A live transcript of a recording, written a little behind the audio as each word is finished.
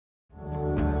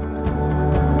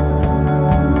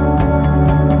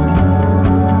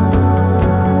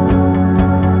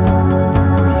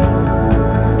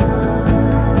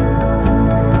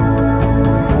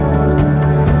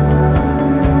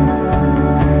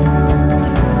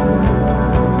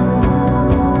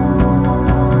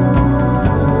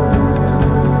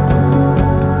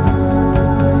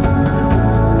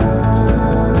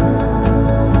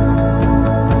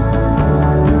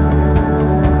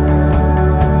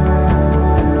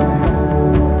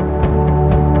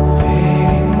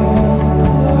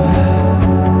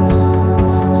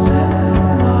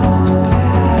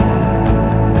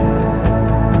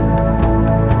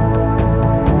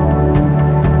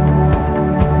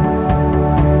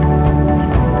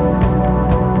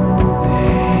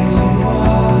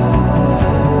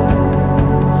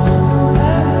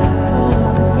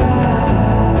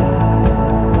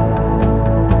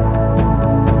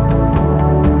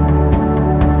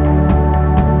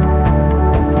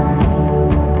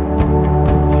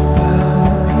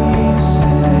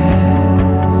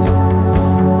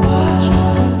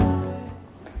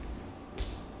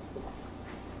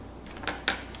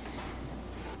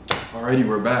Alrighty,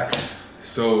 we're back.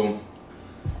 So,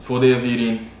 full day of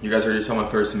eating. You guys already saw my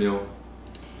first meal.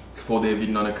 It's a full day of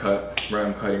eating on a cut. Right,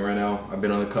 I'm cutting right now. I've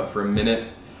been on the cut for a minute.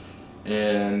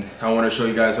 And I want to show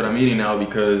you guys what I'm eating now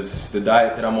because the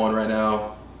diet that I'm on right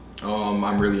now,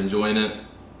 I'm really enjoying it.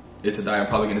 It's a diet I'm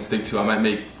probably going to stick to. I might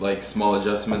make like small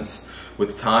adjustments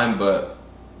with time, but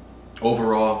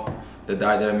overall, the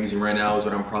diet that I'm using right now is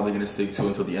what I'm probably going to stick to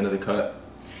until the end of the cut.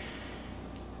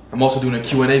 I'm also doing a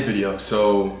Q&A video,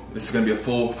 so this is going to be a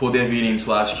full day of eating /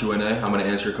 Q&A. I'm going to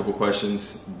answer a couple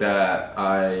questions that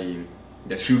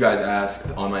you guys asked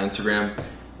on my Instagram.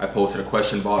 I posted a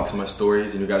question box in my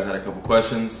stories, and you guys had a couple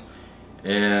questions.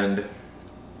 And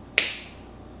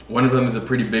one of them is a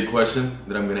pretty big question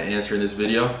that I'm going to answer in this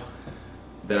video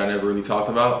that I never really talked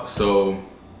about. So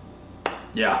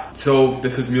yeah, so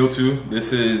this is meal 2.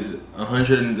 This is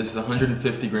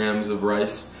 150 grams of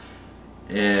rice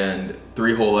and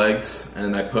 3 whole eggs,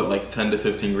 and I put like 10 to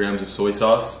 15 grams of soy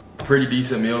sauce. Pretty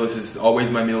decent meal. This is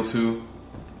always my meal 2,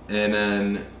 and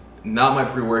then not my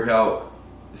pre-workout.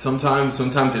 Sometimes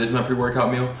it is my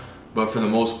pre-workout meal, but for the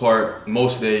most part,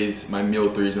 most days my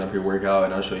meal 3 is my pre-workout,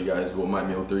 and I'll show you guys what my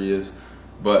meal 3 is.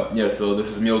 But yeah, so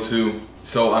this is meal 2.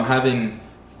 So I'm having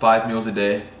 5 meals a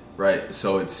day, right?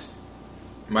 So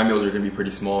my meals are gonna be pretty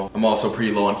small. I'm also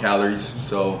pretty low on calories,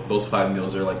 so those 5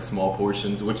 meals are like small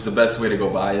portions, which is the best way to go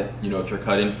by it. You know, if you're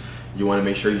cutting, you wanna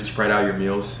make sure you spread out your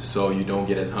meals so you don't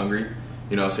get as hungry.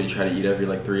 You know, so you try to eat every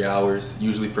like 3 hours.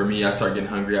 Usually for me, I start getting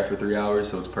hungry after 3 hours,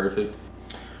 so it's perfect.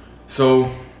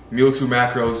 So meal 2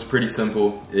 macros is pretty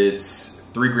simple. It's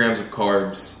 3 grams of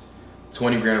carbs,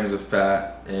 20 grams of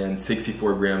fat, and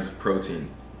 64 grams of protein.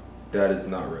 That is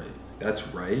not right. That's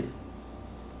right?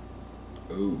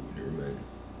 Oh, never mind.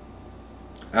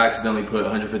 I accidentally put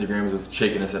 150 grams of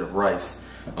chicken instead of rice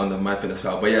on the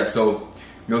MyFitnessPal. But yeah, so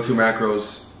meal 2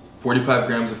 macros, 45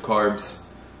 grams of carbs,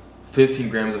 15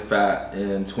 grams of fat,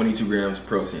 and 22 grams of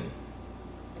protein.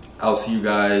 I'll see you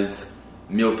guys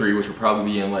meal 3, which will probably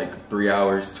be in like 3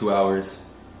 hours, 2 hours.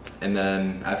 And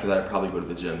then after that, I'll probably go to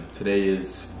the gym. Today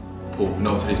is pull.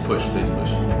 No, today's push. Today's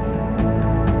push.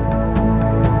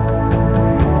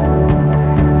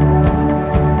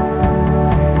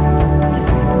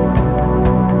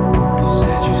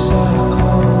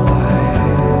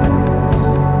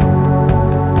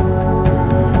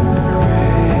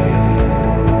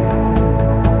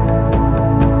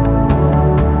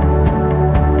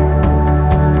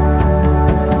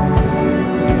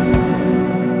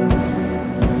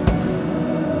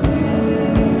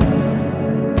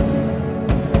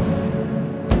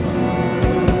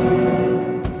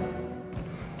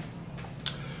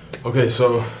 Okay,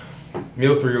 so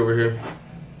meal 3 over here,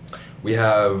 we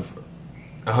have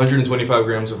 125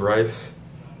 grams of rice,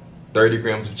 30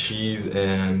 grams of cheese,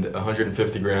 and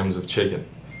 150 grams of chicken.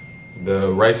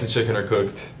 The rice and chicken are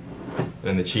cooked,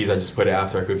 and the cheese I just put it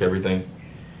after I cook everything.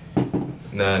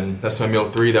 And then that's my meal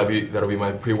 3. That'll be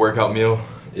my pre-workout meal.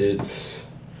 It's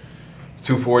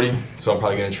 2:40, so I'm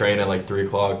probably gonna train at like 3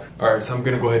 o'clock. All right, so I'm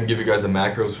gonna go ahead and give you guys the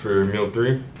macros for meal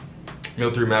 3. Meal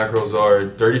 3 macros are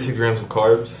 36 grams of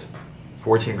carbs,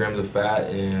 14 grams of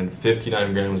fat, and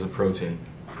 59 grams of protein.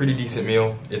 Pretty decent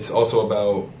meal. It's also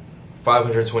about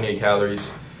 528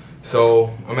 calories.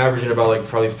 So I'm averaging about like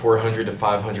probably 400 to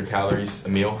 500 calories a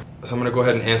meal. So I'm gonna go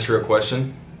ahead and answer a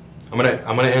question. I'm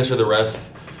gonna answer the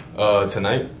rest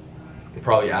tonight,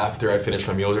 probably after I finish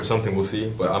my meals or something, we'll see.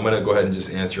 But I'm gonna go ahead and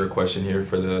just answer a question here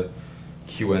for the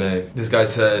Q&A. This guy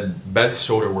said, best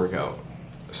shoulder workout.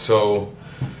 So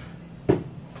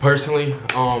personally,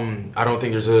 I don't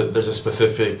think there's a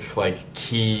specific like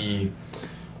key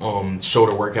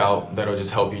shoulder workout that'll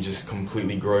just help you just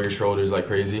completely grow your shoulders like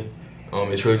crazy.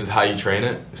 It's really just how you train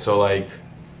it. So like,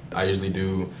 I usually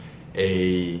do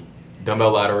a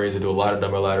dumbbell lat raise. I do a lot of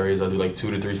dumbbell lat raise. I'll do like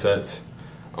 2 to 3 sets,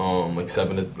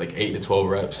 like 8 to 12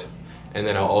 reps, and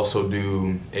then I'll also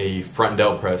do a front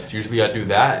delt press. Usually I do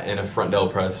that and a front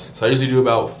delt press. So I usually do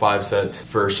about 5 sets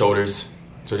for shoulders.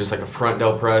 So just like a front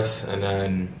delt press and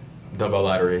then dumbbell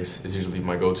lat raise is usually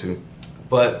my go-to.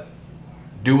 But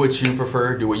do what you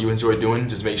prefer, do what you enjoy doing.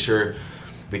 Just make sure,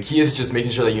 the key is just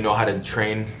making sure that you know how to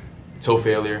train till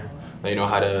failure, that you know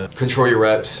how to control your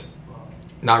reps,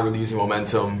 not really using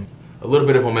momentum. A little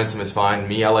bit of momentum is fine.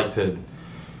 Me, I like to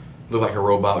look like a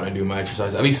robot when I do my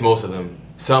exercise, at least most of them.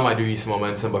 Some I do use some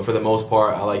momentum, but for the most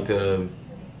part, I like to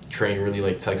train really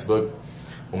like textbook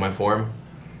with my form.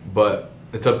 But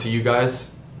it's up to you guys.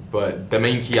 But the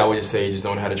main key I would just say is just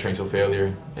knowing how to train till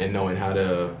failure and knowing how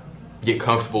to get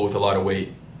comfortable with a lot of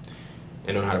weight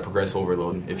and knowing how to progressive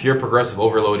overload. If you're progressive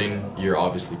overloading, you're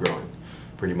obviously growing,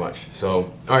 pretty much.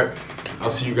 So, all right, I'll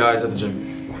see you guys at the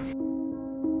gym.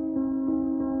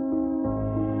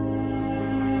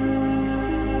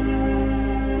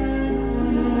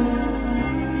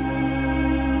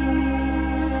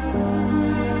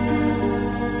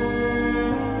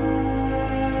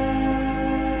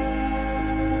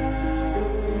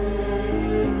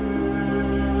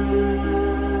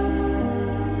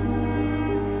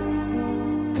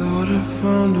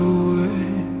 found a way.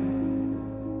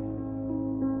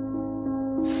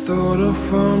 Thought I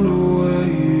found a way,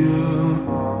 yeah.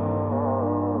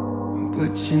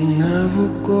 But you never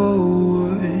go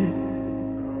away.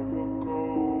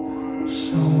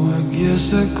 So I guess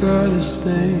I gotta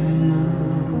stay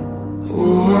now.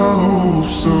 Oh, I hope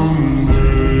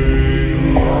someday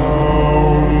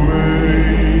I'll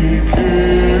make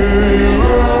it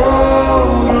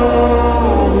out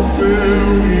of it,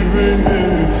 even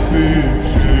if it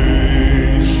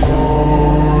takes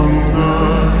all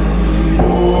night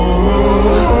or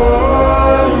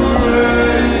 100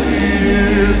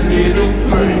 years. Need a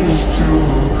place to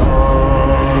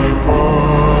hide,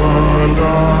 but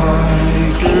I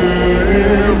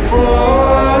can't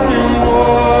find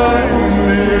what I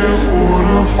live when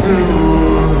I feel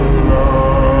alive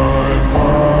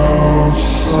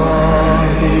outside.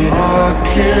 I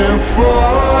can't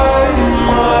find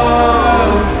my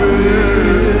fear.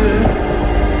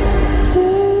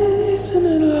 Isn't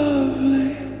it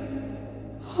lovely?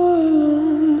 All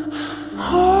alone,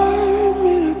 heart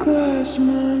made of glass,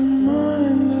 my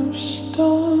mind of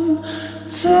stone.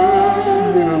 Turn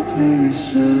me to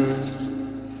pieces,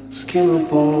 skin and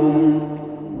bone.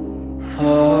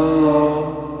 Hello,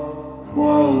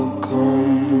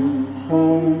 welcome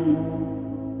home.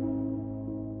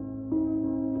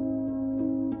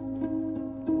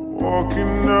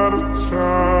 Walking out of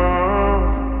town,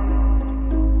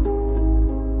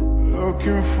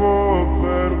 looking for a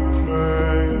better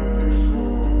place.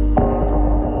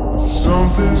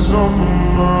 Something's on my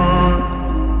mind,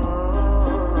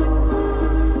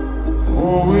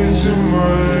 always in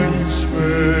my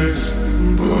space.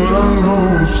 But I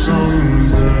know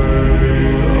someday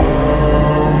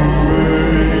I'll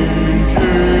make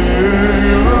it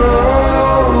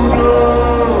out of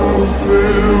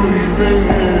it, even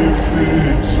if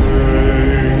it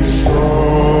takes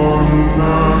all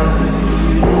night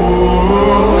or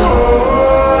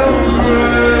 100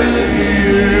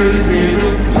 years. Need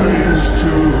a place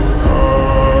to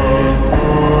hide,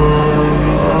 but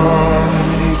I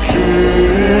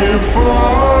can't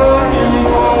find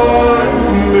what I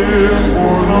live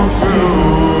when I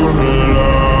feel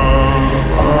alive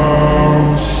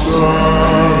outside.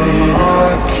 I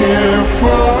can't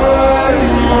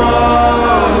find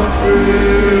my fear.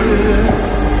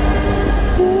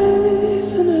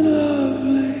 Isn't it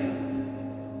lovely?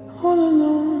 All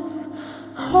alone,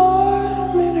 heart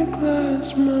made of glass,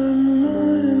 my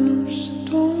mind of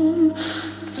stone.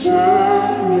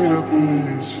 Turn me to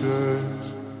pieces,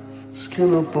 skin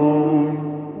and bone.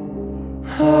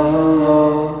 Hello,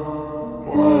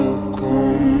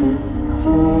 welcome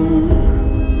home.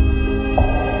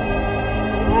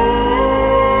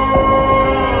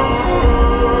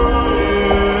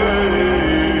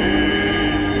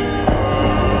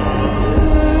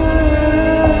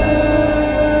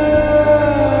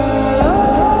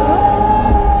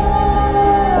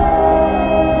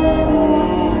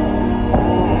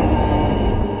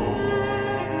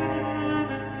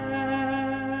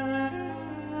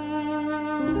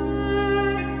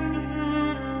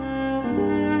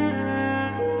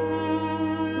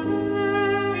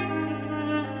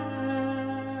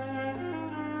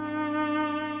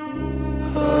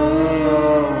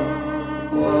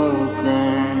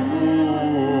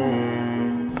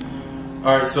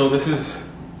 Alright, so this is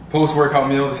post-workout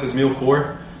meal. This is meal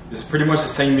 4. This is pretty much the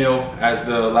same meal as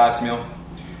the last meal.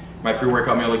 My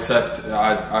pre-workout meal, except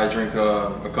I drink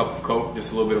a cup of Coke,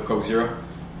 just a little bit of Coke Zero.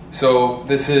 So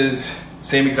this is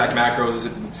same exact macros,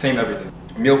 same everything.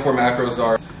 Meal 4 macros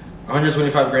are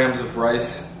 125 grams of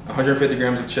rice, 150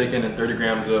 grams of chicken, and 30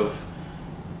 grams of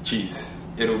cheese.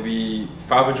 It'll be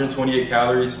 528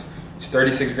 calories,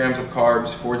 36 grams of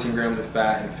carbs, 14 grams of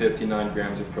fat, and 59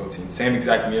 grams of protein. Same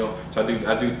exact meal. So I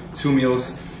do 2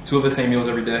 meals, 2 of the same meals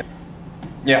every day.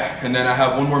 Yeah, and then I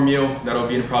have one more meal that'll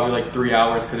be in probably like 3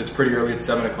 hours because it's pretty early, it's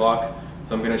 7 o'clock.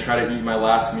 So I'm gonna try to eat my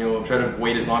last meal. I'm trying to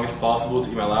wait as long as possible to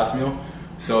eat my last meal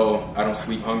so I don't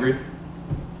sleep hungry.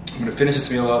 I'm gonna finish this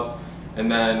meal up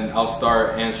and then I'll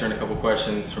start answering a couple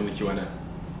questions from the Q&A.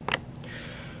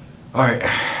 All right,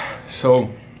 so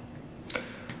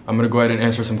I'm gonna go ahead and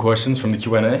answer some questions from the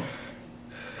Q&A.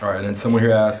 All right, and someone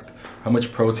here asked, how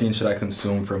much protein should I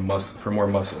consume for more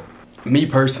muscle? Me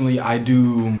personally, I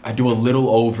do a little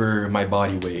over my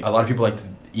body weight. A lot of people like to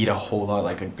eat a whole lot,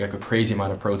 like a crazy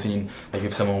amount of protein. Like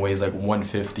if someone weighs like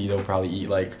 150, they'll probably eat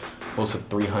like close to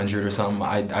 300 or something.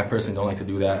 I personally don't like to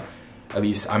do that. At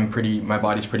least my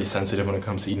body's pretty sensitive when it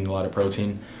comes to eating a lot of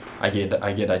protein. I get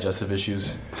digestive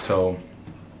issues, so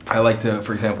I like to,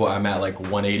 for example, I'm at like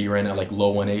 180 right now, like low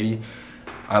 180.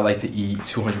 I like to eat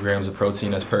 200 grams of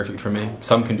protein. That's perfect for me.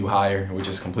 Some can do higher, which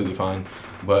is completely fine.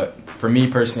 But for me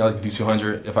personally, I like to do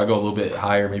 200. If I go a little bit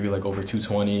higher, maybe like over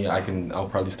 220, I'll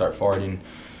probably start farting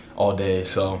all day.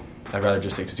 So I'd rather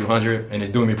just stick to 200, and it's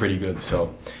doing me pretty good.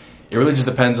 So it really just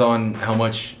depends on how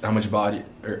much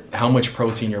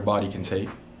protein your body can take.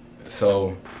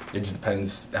 So it just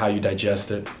depends how you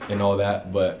digest it and all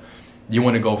that. But you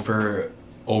want to go for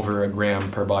over a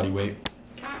gram per body weight.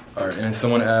 All right, and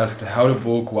someone asked how to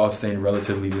bulk while staying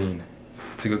relatively lean.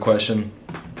 It's a good question.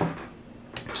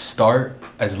 Start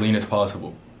as lean as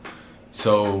possible.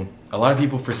 So a lot of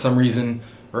people, for some reason,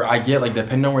 or I get like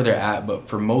depending on where they're at, but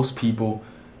for most people,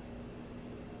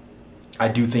 I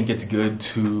do think it's good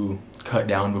to cut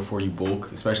down before you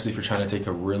bulk, especially if you're trying to do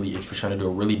a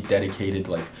really dedicated,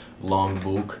 like long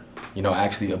bulk,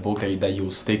 actually a bulk that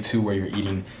you'll stick to, where you're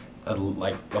eating a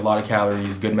lot of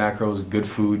calories, good macros, good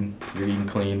food, you're eating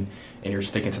clean, and you're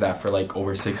sticking to that for like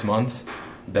over 6 months,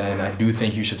 then I do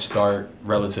think you should start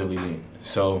relatively lean.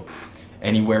 So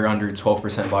anywhere under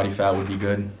 12% body fat would be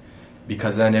good,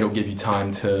 because then it'll give you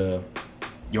time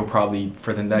you'll probably,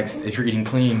 if you're eating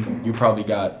clean, you probably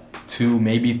got 2,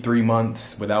 maybe 3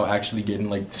 months without actually getting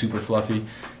like super fluffy.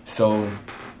 So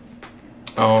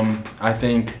I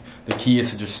think the key is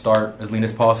to just start as lean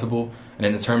as possible. And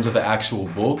then in terms of the actual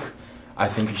bulk, I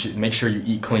think you should make sure you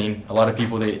eat clean. A lot of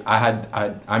people,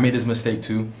 I made this mistake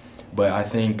too, but I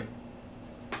think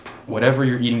whatever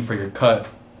you're eating for your cut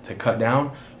to cut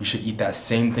down, you should eat that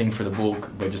same thing for the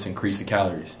bulk, but just increase the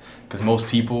calories. Because most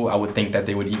people, I would think that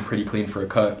they would eat pretty clean for a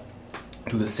cut,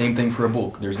 do the same thing for a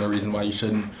bulk. There's no reason why you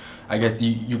shouldn't. I get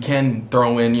you can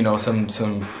throw in,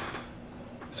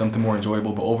 something more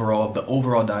enjoyable, but overall, the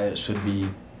overall diet should be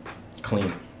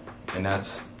clean. And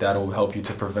that'll help you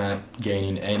to prevent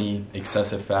gaining any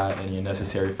excessive fat, any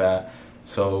unnecessary fat.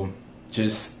 So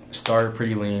just start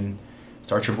pretty lean,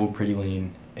 start your bulk pretty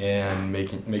lean, and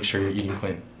make sure you're eating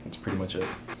clean. That's pretty much it.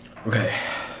 Okay,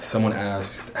 someone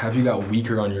asked, have you got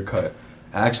weaker on your cut?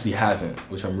 I actually haven't,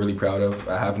 which I'm really proud of.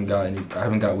 I haven't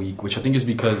got weak, which I think is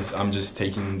because I'm just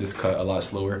taking this cut a lot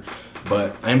slower.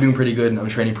 But I am doing pretty good, and I'm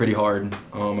training pretty hard.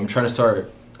 I'm trying to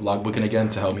start logbooking again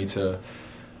to help me to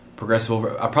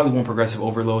I probably won't progressive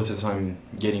overload since I'm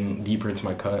getting deeper into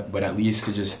my cut, but at least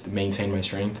to just maintain my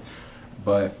strength.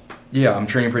 But yeah, I'm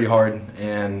training pretty hard,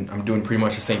 and I'm doing pretty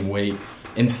much the same weight.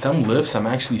 In some lifts, I'm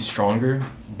actually stronger,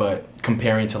 but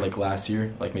comparing to like last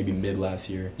year, like maybe mid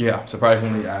last year, yeah,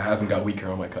 surprisingly, I haven't got weaker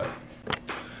on my cut.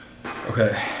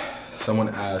 Okay, someone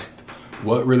asked,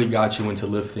 what really got you into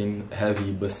lifting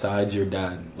heavy besides your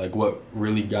dad? Like, what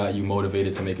really got you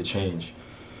motivated to make a change?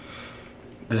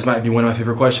 This might be one of my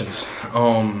favorite questions.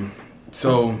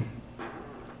 So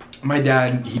my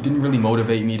dad, he didn't really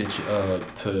motivate me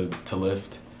to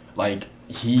lift. Like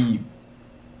he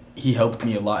helped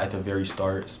me a lot at the very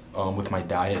start with my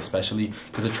diet, especially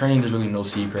because the training, there's really no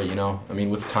secret, I mean,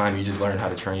 with time you just learn how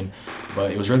to train,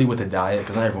 but it was really with the diet,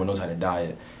 because not everyone knows how to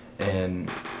diet.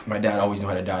 And my dad always knew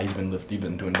how to diet. He's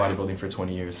been doing bodybuilding for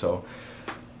 20 years, so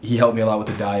he helped me a lot with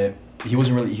the diet. He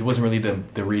wasn't really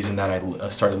the reason that I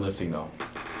started lifting though.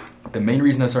 The main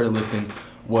reason I started lifting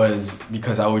was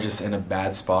because I was just in a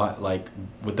bad spot. Like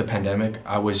with the pandemic,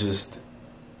 I was just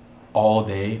all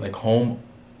day, like home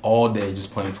all day,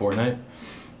 just playing Fortnite.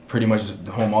 Pretty much just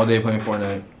home all day playing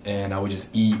Fortnite, and I would just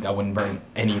eat. I wouldn't burn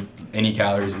any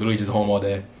calories. Literally just home all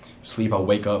day, sleep. I'll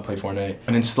wake up, play Fortnite,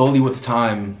 and then slowly with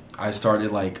time, I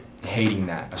started like hating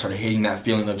that. I started hating that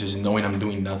feeling of just knowing I'm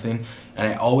doing nothing. And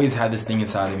I always had this thing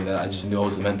inside of me that I just knew I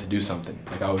was meant to do something.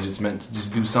 Like I was just meant to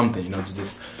just do something,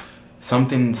 just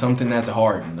something that's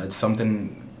hard. That's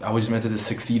something I was meant to just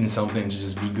succeed in something, to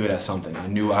just be good at something. I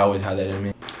knew I always had that in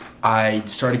me. I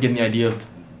started getting the idea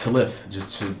to lift,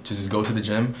 just go to the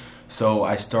gym. So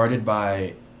I started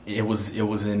it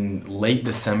was in late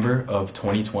December of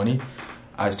 2020.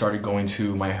 I started going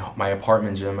to my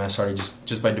apartment gym. I started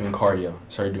just by doing cardio.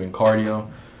 Started doing cardio,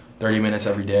 30 minutes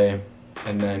every day.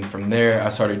 And then from there, I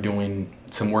started doing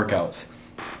some workouts.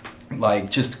 Like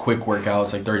just quick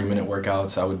workouts, like 30-minute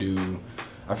workouts.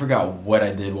 I forgot what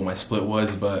I did, what my split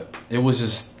was, but it was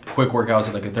just quick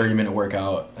workouts, like a 30-minute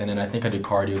workout. And then I think I did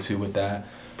cardio too with that.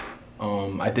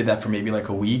 I did that for maybe like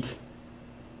a week.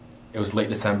 It was late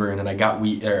December, and then I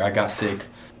got sick.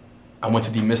 I went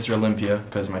to the Mr. Olympia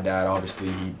because my dad,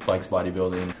 obviously, he likes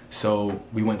bodybuilding. So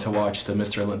we went to watch the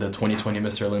 2020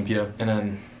 Mr. Olympia, and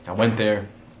then I went there.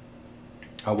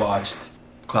 I watched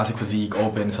Classic Physique,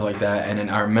 Open, stuff like that, and then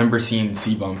I remember seeing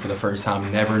C-Bum for the first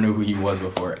time. Never knew who he was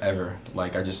before, ever.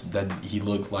 Like he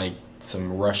looked like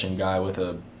some Russian guy with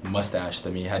a mustache to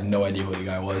me. I had no idea who the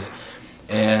guy was,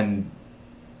 and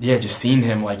yeah, just seeing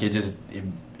him, like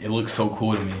it it looked so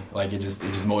cool to me. Like it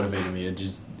just motivated me. It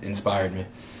just inspired me.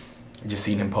 Just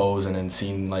seeing him pose and then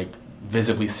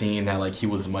visibly seeing that like he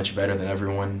was much better than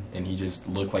everyone and he just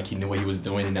looked like he knew what he was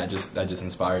doing, and that just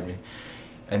inspired me.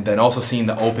 And then also seeing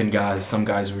the open guys, some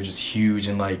guys were just huge,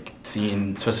 and like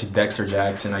seeing especially Dexter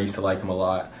Jackson, I used to like him a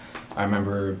lot. I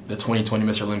remember the 2020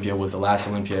 Mr. Olympia was the last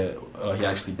Olympia he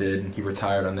actually did. He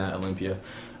retired on that Olympia.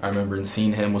 I remember, and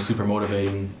seeing him was super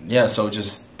motivating. Yeah, so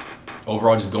just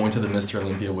overall just going to the Mr.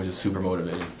 Olympia was just super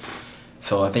motivating.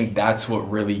 So I think that's what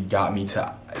really got me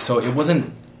to, so it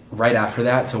wasn't right after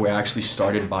that to where I actually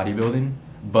started bodybuilding,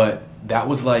 but that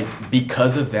was like,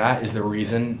 because of that is the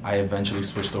reason I eventually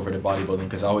switched over to bodybuilding,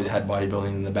 because I always had bodybuilding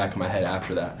in the back of my head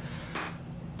after that.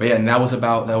 But yeah, and that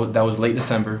was late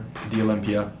December, the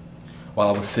Olympia, while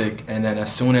I was sick. And then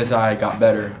as soon as I got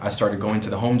better, I started going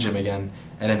to the home gym again.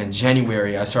 And then in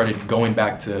January, I started going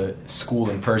back to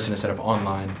school in person instead of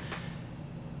online.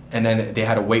 And then they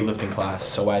had a weightlifting class.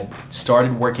 So I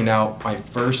started working out my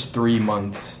first 4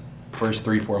 months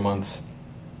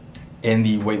in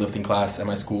the weightlifting class at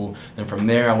my school. And from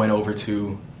there, I went over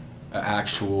to an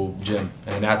actual gym.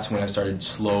 And that's when I started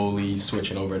slowly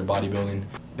switching over to bodybuilding.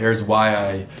 There's why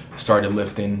I started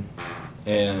lifting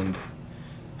and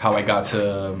how I got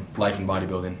to liking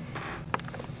bodybuilding.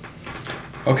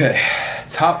 Okay,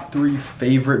 top 3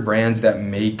 favorite brands that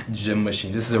make gym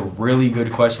machines. This is a really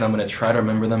good question. I'm gonna try to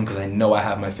remember them because I know I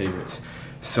have my favorites.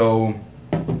 So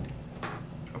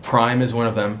Prime is one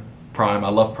of them. Prime, I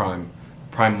love Prime.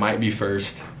 Prime might be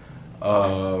first.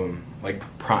 Like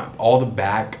Prime,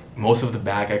 most of the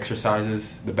back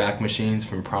exercises, the back machines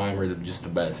from Prime are just the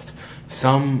best.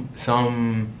 Some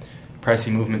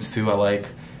pressing movements too I like.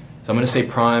 So I'm gonna say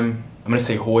Prime. I'm gonna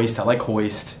say Hoist. I like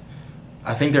Hoist.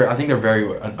 I think they're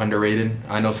very underrated.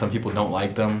 I know some people don't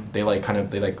like them. They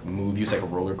move you. It's like a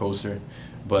roller coaster,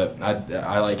 but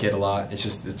I like it a lot.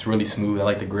 It's really smooth. I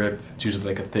like the grip. It's usually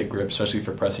like a thick grip, especially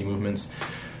for pressing movements.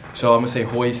 So I'm gonna say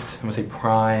Hoist. I'm gonna say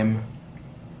Prime,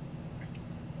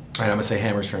 and I'm gonna say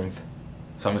Hammer Strength.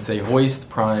 So I'm gonna say Hoist,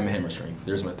 Prime, Hammer Strength.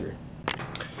 There's my 3.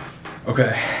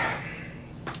 Okay.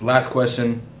 Last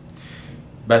question.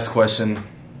 Best question.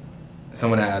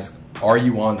 Someone asked, "Are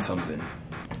you on something?"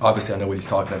 Obviously, I know what he's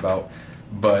talking about,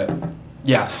 but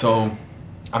yeah. So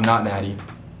I'm not natty.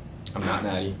 I'm not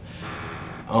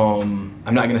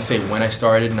gonna say when I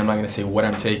started, and I'm not gonna say what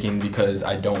I'm taking, because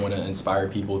I don't want to inspire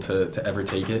people to ever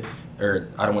take it, or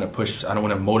I don't want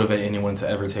to motivate anyone to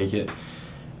ever take it.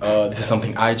 This is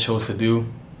something I chose to do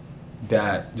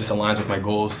that just aligns with my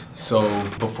goals. So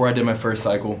before I did my first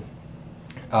cycle,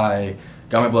 I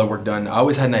got my blood work done. I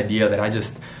always had an idea that I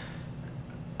just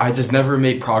never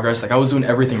made progress. Like I was doing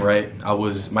everything right.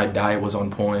 My diet was on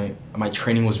point. My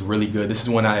training was really good. This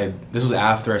was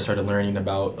after I started learning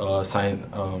about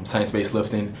science-based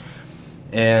lifting,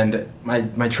 and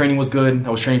my training was good. I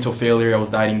was training till failure. I was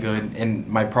dieting good, and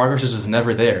my progress was just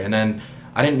never there. And then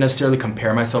I didn't necessarily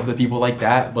compare myself to people like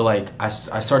that, but like I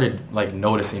started like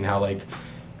noticing how like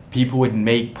people would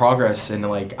make progress, and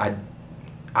like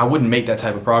I wouldn't make that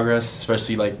type of progress,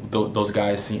 especially like those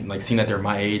guys seeing that they're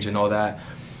my age and all that.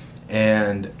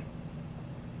 And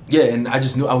yeah, and I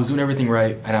just knew I was doing everything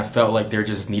right, and I felt like there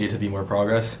just needed to be more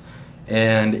progress.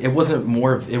 And it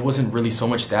wasn't really so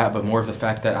much that, but more of the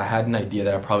fact that I had an idea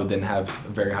that I probably didn't have a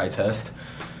very high test.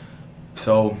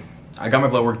 So I got my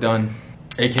blood work done.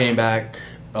 It came back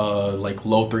like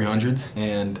low 300s,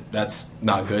 and that's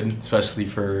not good, especially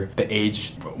for the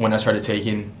age when I started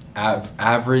taking.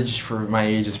 Average for my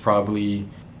age is probably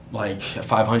like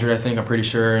 500, I think, I'm pretty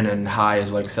sure, and then high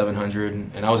is like 700,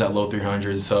 and I was at low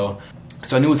 300s. So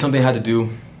I knew it's something I had to do,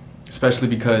 especially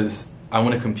because I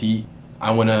want to compete.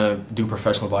 I want to do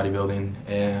professional bodybuilding,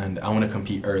 and I want to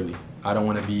compete early. I don't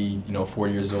want to be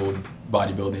 40 years old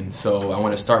bodybuilding. So I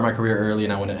want to start my career early,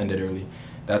 and I want to end it early.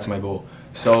 That's my goal.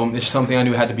 So it's something I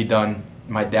knew had to be done.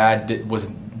 My dad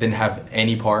didn't have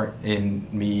any part in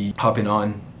me hopping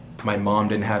on. My mom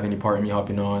didn't have any part in me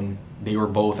hopping on. They were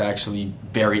both actually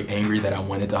very angry that I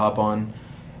wanted to hop on,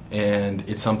 and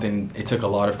it took a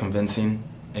lot of convincing.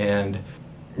 And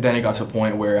then it got to a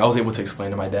point where I was able to explain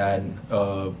to my dad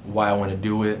why I want to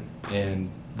do it,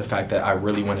 and the fact that I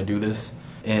really want to do this,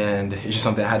 and it's just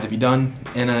something that had to be done.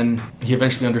 And then he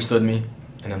eventually understood me,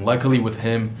 and then luckily with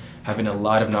him having a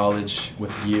lot of knowledge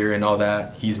with gear and all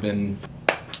that, he's been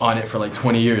on it for like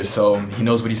 20 years, so he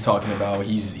knows what he's talking about.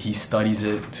 He studies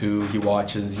it too. He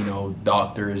watches,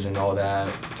 doctors and all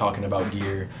that talking about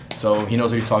gear. So he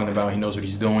knows what he's talking about. He knows what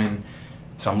he's doing.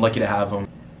 So I'm lucky to have him.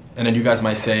 And then you guys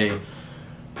might say,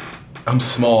 I'm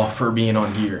small for being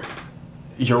on gear.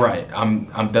 You're right. I'm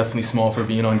definitely small for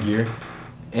being on gear.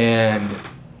 And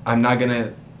I'm not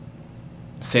gonna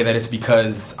say that it's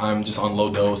because I'm just on low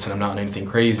dose and I'm not on anything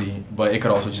crazy, but it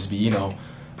could also just be, you know,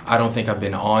 I don't think I've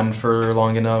been on for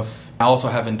long enough. I also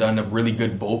haven't done a really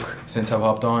good bulk since I've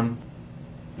hopped on.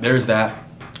 There's that.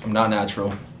 I'm not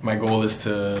natural. My goal is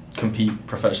to compete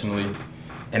professionally.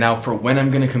 And now for when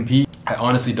I'm gonna compete, I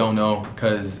honestly don't know,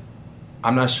 because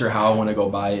I'm not sure how I want to go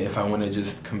by it. If I want to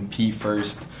just compete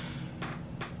first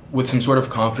with some sort of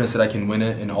confidence that I can win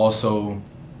it, and also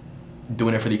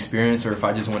doing it for the experience, or if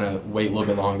I just want to wait a little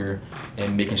bit longer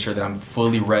and making sure that I'm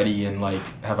fully ready and like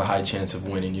have a high chance of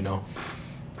winning, you know?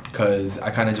 Because I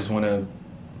kind of just want to,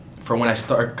 for when I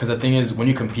start, because the thing is, when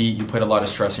you compete, you put a lot of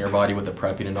stress in your body with the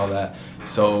prepping and all that.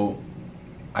 So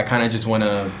I kind of just want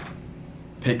to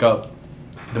pick up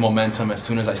the momentum as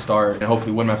soon as I start and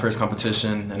hopefully win my first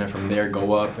competition, and then from there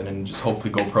go up and then just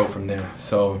hopefully go pro from there.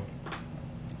 So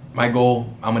my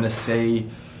goal, I'm gonna say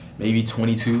maybe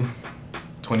 22.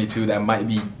 That might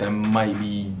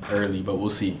be early, but we'll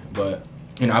see. But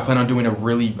you know, I plan on doing a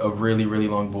really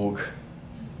long bulk,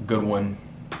 good one.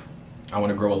 I want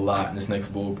to grow a lot in this next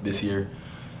bulk this year,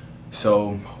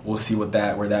 so we'll see where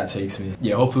that takes me.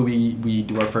 Yeah, hopefully we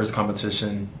do our first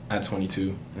competition at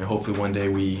 22, and hopefully one day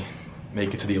we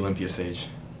make it to the Olympia stage.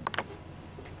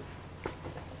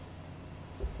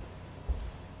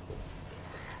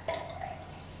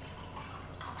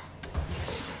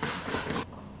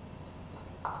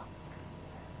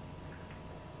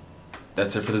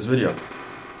 That's it for this video.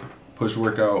 Push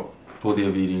workout, full day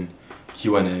of eating,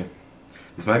 Q&A.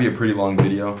 This might be a pretty long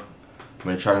video. I'm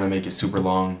gonna try not to make it super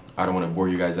long. I don't want to bore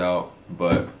you guys out,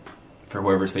 but for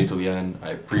whoever stayed till the end,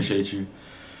 I appreciate you.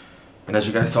 And as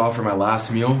you guys saw for my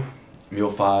last meal, meal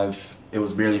 5, it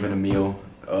was barely even a meal.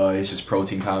 It's just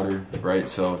protein powder, right?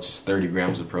 So it's just 30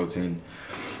 grams of protein.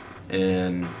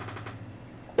 And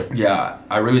yeah,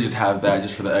 I really just have that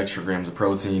just for the extra grams of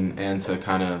protein and to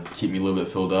kind of keep me a little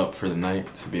bit filled up for the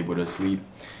night to be able to sleep.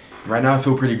 Right now I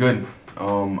feel pretty good.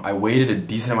 I waited a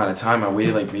decent amount of time. I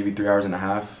waited like maybe 3 hours and a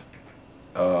half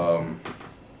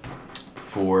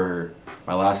for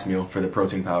my last meal for the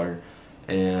protein powder.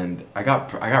 And I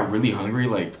got really hungry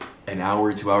like an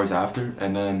hour, 2 hours after,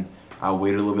 and then I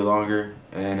waited a little bit longer,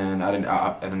 and then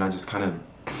I just kind of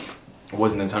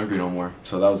wasn't as hungry no more.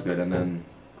 So that was good. And then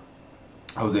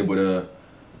I was able to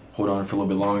hold on for a little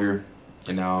bit longer,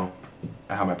 and now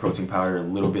I have my protein powder a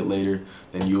little bit later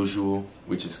than usual,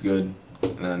 which is good.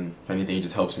 And then if anything, it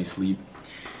just helps me sleep.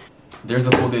 There's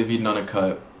the full day of eating on a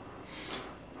cut.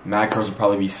 Macros will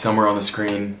probably be somewhere on the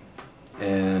screen.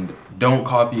 And don't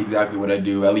copy exactly what I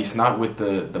do, at least not with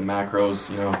the macros,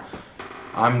 you know.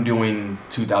 I'm doing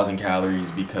 2,000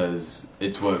 calories because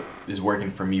it's what is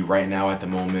working for me right now at the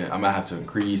moment. I might have to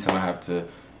increase, I might have to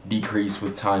decrease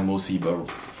with time, we'll see. But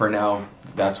for now,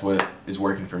 that's what is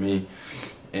working for me.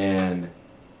 And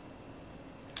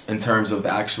in terms of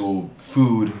the actual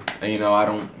food, you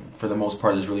know, for the most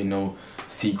part, there's really no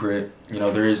secret. You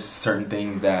know, there is certain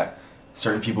things that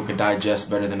certain people can digest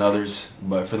better than others,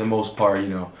 but for the most part, you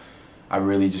know, I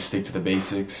really just stick to the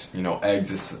basics. You know,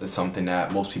 eggs is something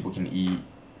that most people can eat.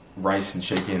 Rice and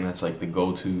chicken, that's like the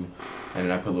go-to. And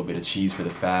then I put a little bit of cheese for the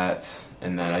fats.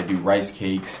 And then I do rice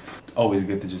cakes. Always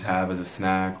good to just have as a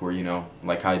snack, or, you know,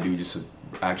 like I do just an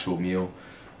actual meal.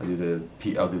 I'll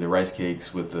do the rice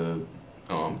cakes with the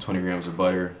 20 grams of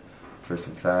butter for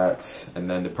some fats, and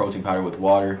then the protein powder with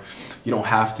water. You don't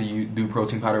have to do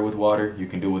protein powder with water. You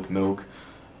can do it with milk.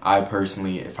 I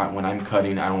personally, when I'm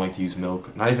cutting, I don't like to use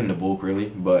milk. Not even the bulk really,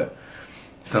 but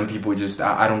some people just,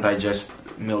 I don't digest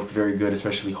milk very good,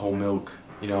 especially whole milk.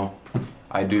 You know,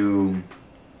 I do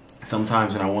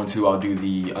sometimes when I want to. I'll do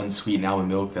the unsweetened almond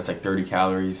milk. That's like 30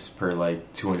 calories per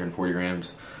like 240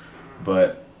 grams.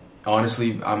 But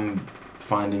honestly, I'm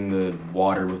finding the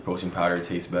water with protein powder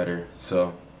tastes better.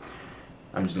 So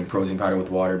I'm just doing protein powder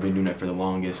with water. Been doing it for the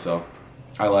longest, so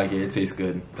I like it. It tastes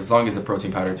good. As long as the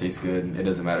protein powder tastes good, it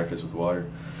doesn't matter if it's with water.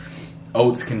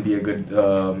 Oats can be a good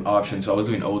option. So I was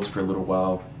doing oats for a little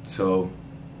while. So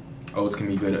oats can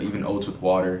be good, even oats with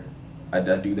water. I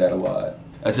do that a lot.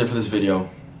 That's it for this video.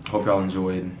 Hope y'all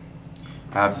enjoyed.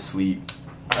 I have to sleep.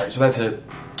 Alright, so that's it.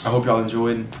 I hope y'all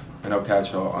enjoyed, and I'll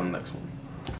catch y'all on the next one.